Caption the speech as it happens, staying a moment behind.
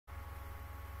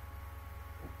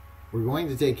We're going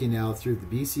to take you now through the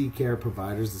BC Care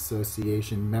Providers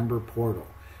Association member portal,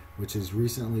 which has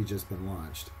recently just been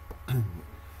launched.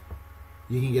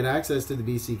 You can get access to the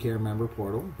BC Care member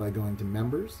portal by going to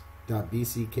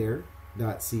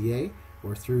members.bccare.ca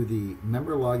or through the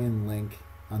member login link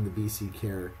on the BC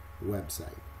Care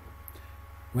website.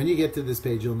 When you get to this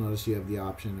page, you'll notice you have the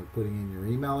option of putting in your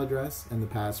email address and the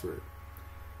password.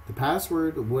 The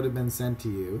password would have been sent to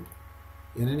you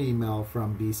in an email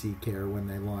from BC Care when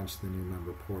they launched the new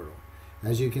member portal.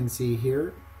 As you can see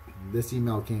here, this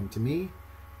email came to me.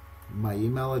 My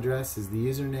email address is the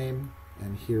username,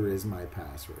 and here is my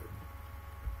password.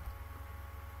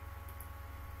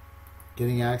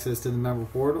 Getting access to the member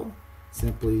portal,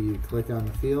 simply you click on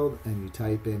the field and you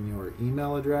type in your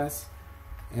email address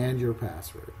and your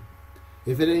password.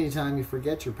 If at any time you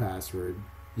forget your password,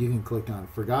 you can click on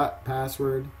Forgot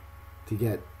Password to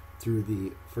get through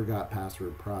the Forgot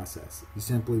Password process. You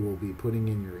simply will be putting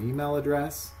in your email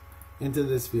address into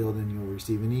this field and you'll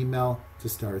receive an email to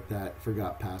start that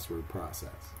Forgot Password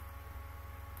process.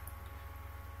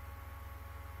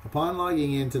 Upon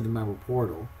logging into the member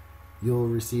portal, you'll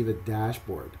receive a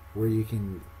dashboard where you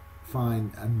can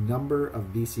find a number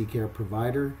of BC Care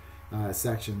provider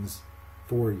sections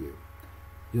for you.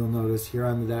 You'll notice here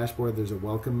on the dashboard there's a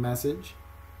welcome message.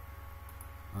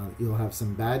 You'll have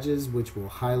some badges which will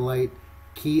highlight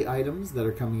key items that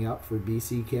are coming up for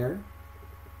BC Care.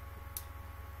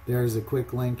 There's a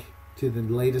quick link to the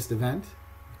latest event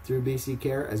through BC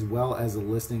Care, as well as a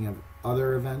listing of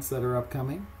other events that are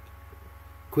upcoming.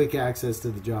 Quick access to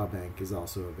the job bank is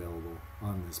also available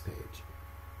on this page.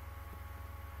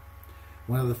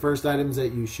 One of the first items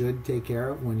that you should take care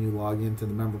of when you log into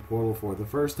the member portal for the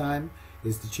first time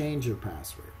is to change your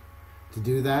password. To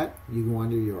do that, you go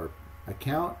under your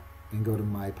account and go to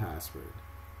My Password.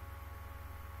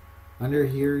 Under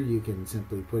here, you can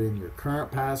simply put in your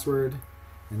current password,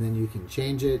 and then you can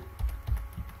change it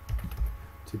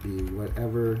to be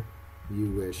whatever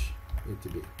you wish it to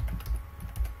be.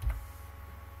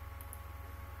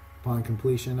 Upon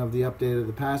completion of the update of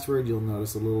the password, you'll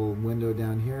notice a little window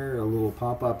down here, a little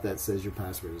pop-up that says your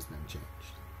password has been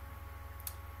changed.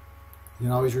 You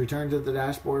can always return to the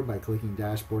dashboard by clicking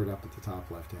Dashboard up at the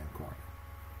top left-hand corner.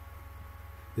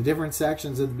 The different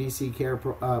sections of the BC Care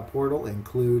portal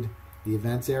include the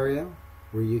events area,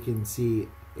 where you can see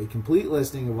a complete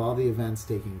listing of all the events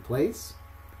taking place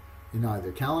in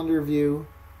either calendar view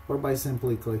or by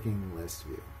simply clicking List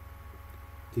View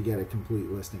to get a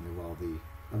complete listing of all the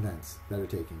events that are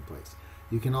taking place.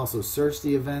 You can also search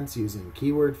the events using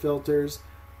keyword filters,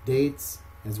 dates,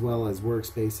 as well as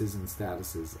workspaces and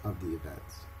statuses of the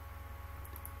events.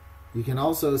 You can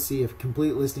also see a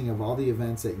complete listing of all the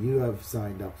events that you have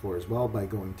signed up for as well by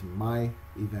going to My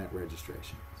Event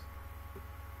Registrations.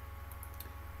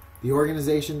 The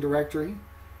organization directory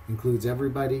includes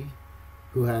everybody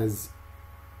who has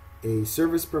a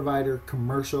service provider,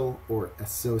 commercial, or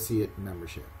associate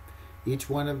membership. Each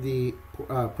one of the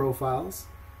profiles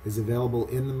is available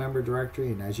in the member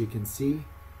directory, and as you can see,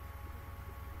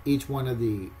 each one of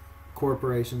the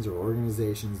corporations or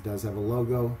organizations does have a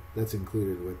logo that's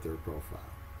included with their profile.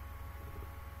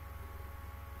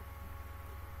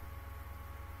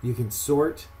 You can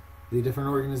sort the different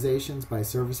organizations by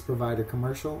service provider,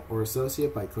 commercial, or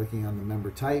associate by clicking on the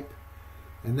member type,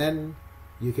 and then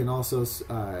you can also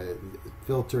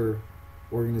filter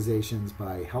organizations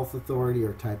by health authority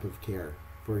or type of care,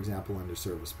 for example under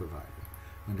service provider.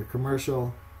 Under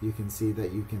commercial, you can see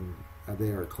that they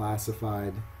are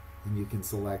classified and you can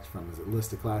select from a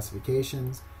list of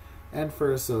classifications, and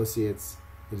for associates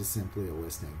it is simply a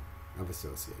listing of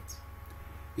associates.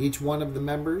 Each one of the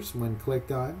members, when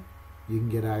clicked on, you can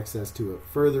get access to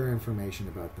further information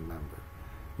about the member.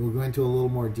 We'll go into a little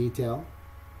more detail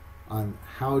on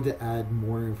how to add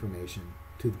more information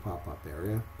to the pop-up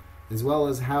area, as well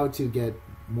as how to get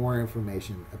more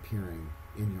information appearing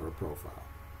in your profile.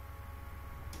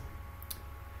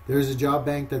 There's a job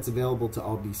bank that's available to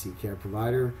all BC Care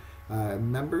provider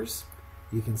members.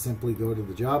 You can simply go to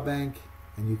the job bank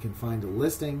and you can find a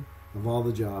listing of all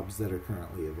the jobs that are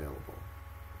currently available.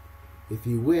 If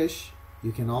you wish,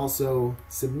 you can also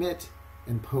submit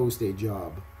and post a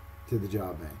job to the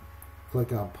job bank.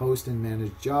 Click on Post and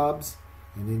Manage Jobs,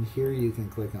 and in here you can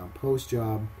click on Post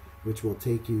Job, which will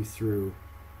take you through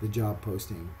the job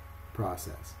posting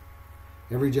process.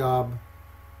 Every job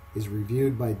is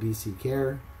reviewed by BC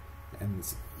Care and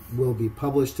will be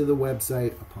published to the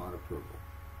website upon approval.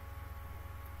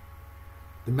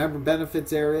 The member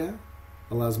benefits area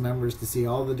allows members to see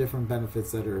all the different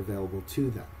benefits that are available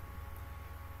to them.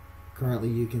 Currently,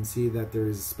 you can see that there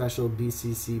is special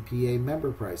BCCPA member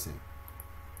pricing.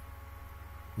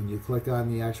 When you click on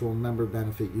the actual member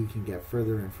benefit, you can get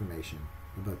further information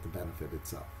about the benefit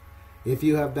itself. If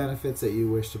you have benefits that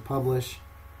you wish to publish,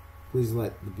 please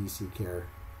let the BC Care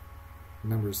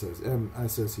Member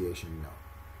Association know.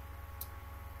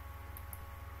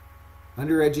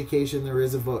 Under education, there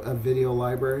is a video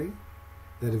library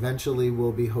that eventually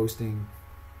will be hosting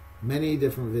many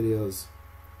different videos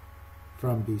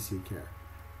from BC Care.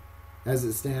 As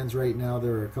it stands right now,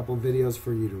 there are a couple videos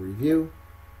for you to review.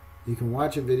 You can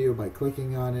watch a video by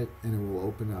clicking on it, and it will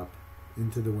open up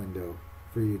into the window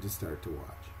for you to start to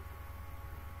watch.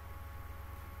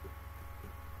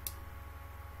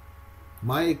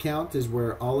 My account is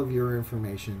where all of your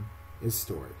information is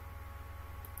stored.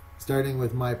 Starting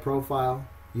with my profile,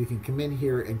 you can come in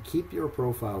here and keep your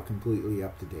profile completely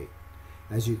up to date.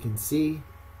 As you can see,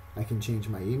 I can change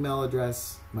my email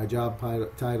address, my job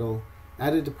title,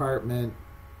 add a department,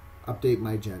 update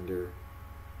my gender,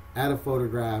 add a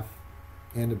photograph,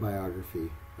 and a biography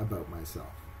about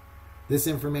myself. This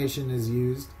information is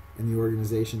used in the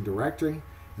organization directory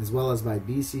as well as by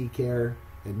BC Care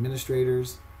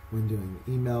administrators when doing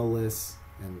email lists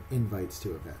and invites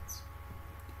to events.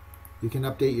 You can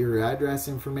update your address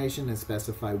information and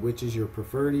specify which is your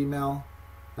preferred email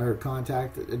or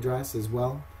contact address as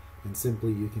well, and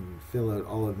simply you can fill out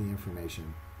all of the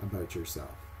information about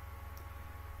yourself.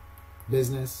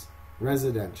 Business,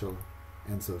 residential,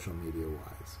 and social media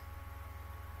wise.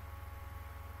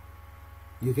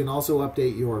 You can also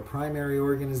update your primary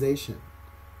organization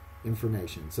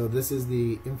information. So this is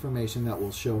the information that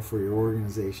will show for your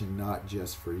organization, not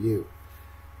just for you.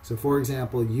 So for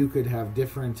example, you could have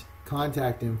different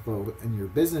contact info in your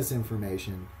business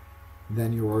information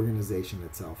than your organization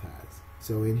itself has.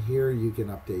 So in here you can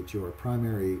update your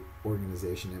primary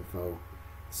organization info,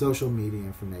 social media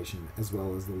information, as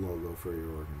well as the logo for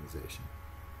your organization.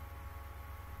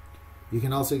 You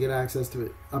can also get access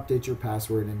to update your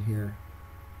password in here.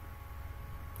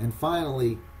 And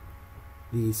finally,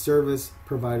 the service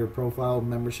provider profile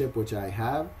membership, which I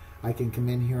have, I can come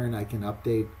in here and I can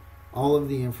update all of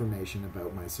the information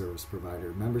about my service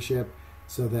provider membership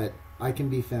so that I can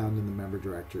be found in the member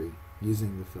directory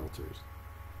using the filters.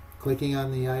 Clicking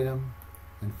on the item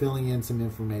and filling in some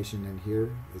information in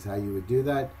here is how you would do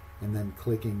that, and then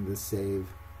clicking the save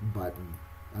button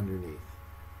underneath.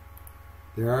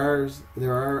 There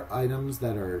are items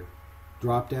that are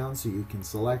drop down so you can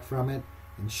select from it.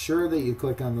 Ensure that you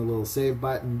click on the little save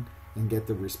button and get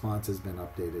the response has been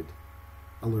updated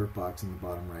alert box in the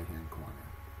bottom right hand corner.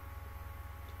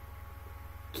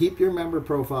 Keep your member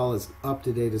profile as up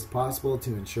to date as possible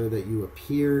to ensure that you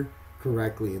appear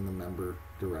correctly in the member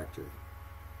directory.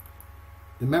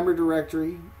 The member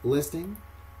directory listing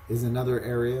is another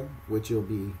area which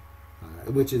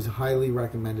is highly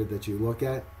recommended that you look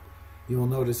at. You will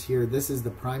notice here this is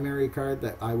the primary card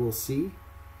that I will see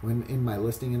when in my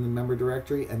listing in the member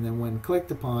directory, and then when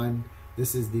clicked upon,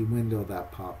 this is the window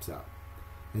that pops up.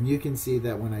 And you can see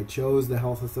that when I chose the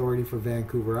Health Authority for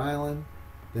Vancouver Island,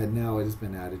 that now it has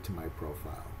been added to my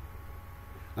profile.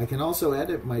 I can also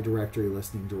edit my directory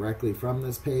listing directly from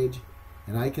this page,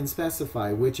 and I can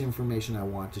specify which information I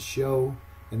want to show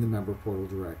in the member portal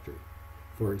directory.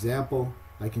 For example,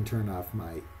 I can turn off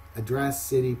my address,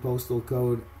 city, postal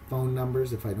code, phone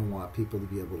numbers if I don't want people to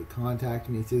be able to contact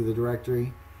me through the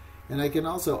directory. And I can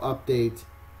also update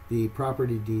the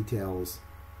property details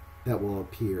that will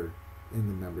appear in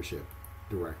the membership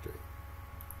directory.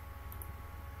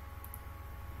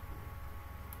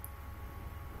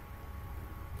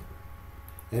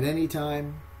 At any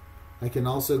time, I can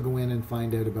also go in and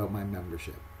find out about my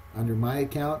membership. Under my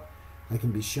account, I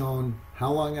can be shown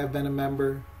how long I've been a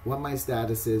member, what my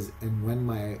status is, and when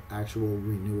my actual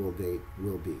renewal date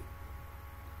will be.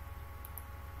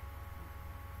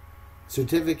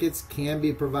 Certificates can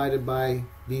be provided by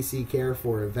BC Care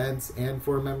for events and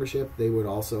for membership. They would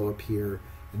also appear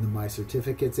in the My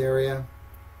Certificates area.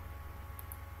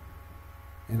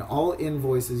 And all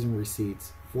invoices and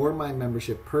receipts for my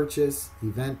membership purchase,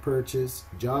 event purchase,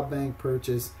 job bank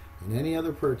purchase, and any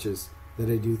other purchase that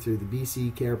I do through the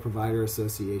BC Care Provider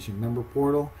Association member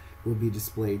portal will be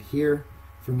displayed here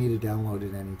for me to download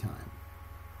at any time.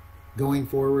 Going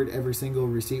forward, every single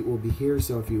receipt will be here,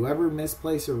 so if you ever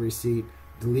misplace a receipt,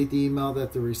 delete the email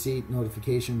that the receipt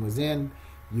notification was in,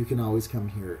 you can always come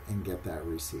here and get that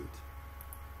receipt.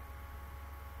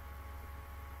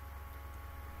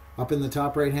 Up in the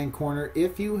top right hand corner,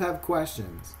 if you have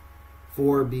questions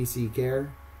for BC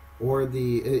Care or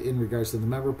in regards to the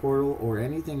member portal or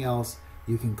anything else,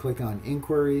 you can click on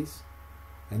inquiries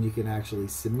and you can actually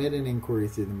submit an inquiry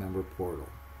through the member portal.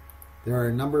 There are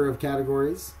a number of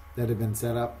categories that have been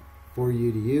set up for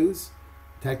you to use.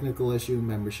 technical issue,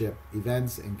 membership,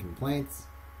 events, and complaints.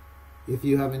 If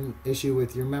you have an issue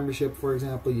with your membership, for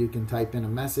example, you can type in a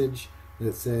message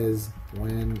that says,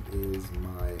 "When is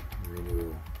my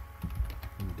renewal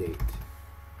date?"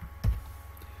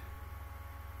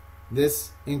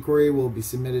 This inquiry will be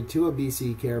submitted to a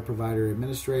BC Care Provider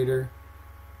Administrator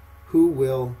who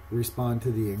will respond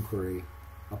to the inquiry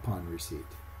upon receipt.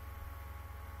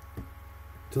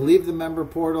 To leave the member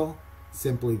portal,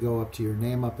 simply go up to your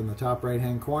name up in the top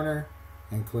right-hand corner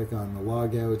and click on the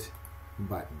Logout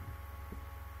button.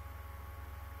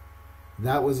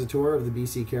 That was a tour of the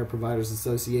BC Care Providers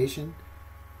Association.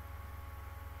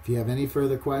 If you have any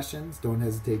further questions, don't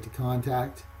hesitate to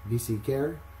contact BC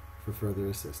Care for further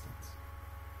assistance.